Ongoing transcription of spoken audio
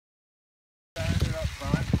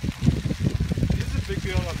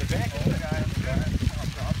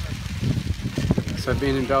So I've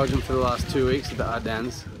been in Belgium for the last 2 weeks at the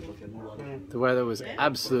Ardennes. The weather was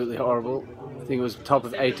absolutely horrible. I think it was top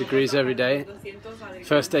of 8 degrees every day.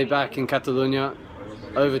 First day back in Catalunya,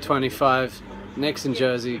 over 25. Next in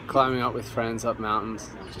Jersey, climbing up with friends up mountains.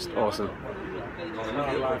 Just awesome.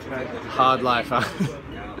 Hard life, mate. Hard life, huh?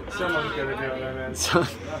 Someone's gonna do it, man. So,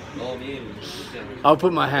 I'll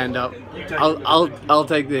put my hand up. I'll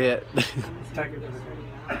take the hit. Take it for the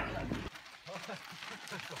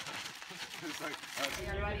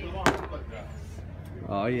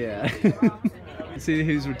Oh yeah. See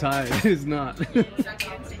who's retired, who's not.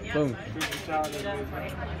 Boom.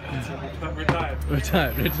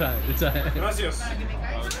 Retired. Retired. Gracias.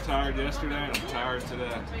 I was tired yesterday and I'm tired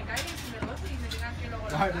today.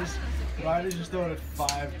 Ryder just ordered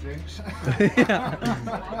 5 drinks.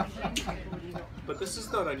 Yeah. But this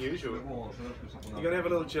is not unusual. You're gonna have a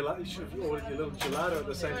little gelato. You should have ordered your little gelato at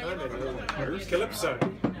the same time. Maybe a little calypso.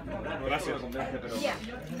 Gracias.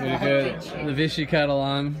 Pretty good. The Vichy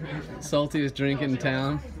Catalan, saltiest drink in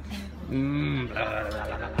town.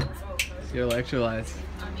 Your electrolytes.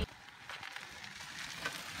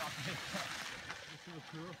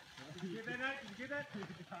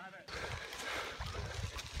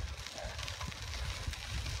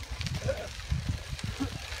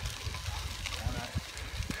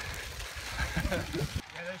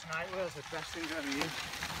 Yeah, those night wheels are the best things I've ever used.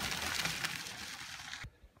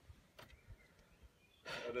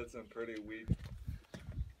 I did some pretty weak.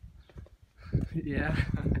 Yeah.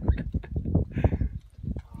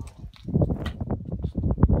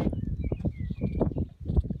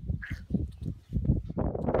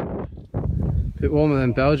 Bit warmer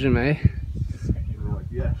than Belgium, eh?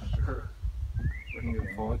 Yeah, sure.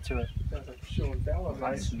 Looking forward to it.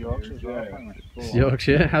 Nice Yorkshire as well.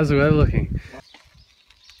 Yorkshire, how's the weather looking?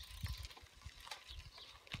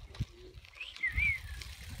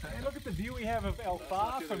 Hey, look at the view we have of El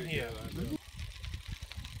Far from here.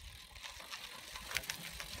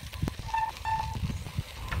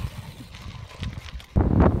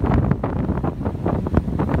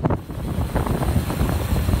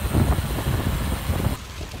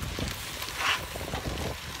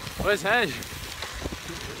 Where's Hedge?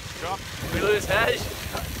 We lose Hedge.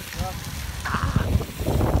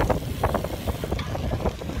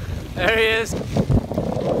 There he is.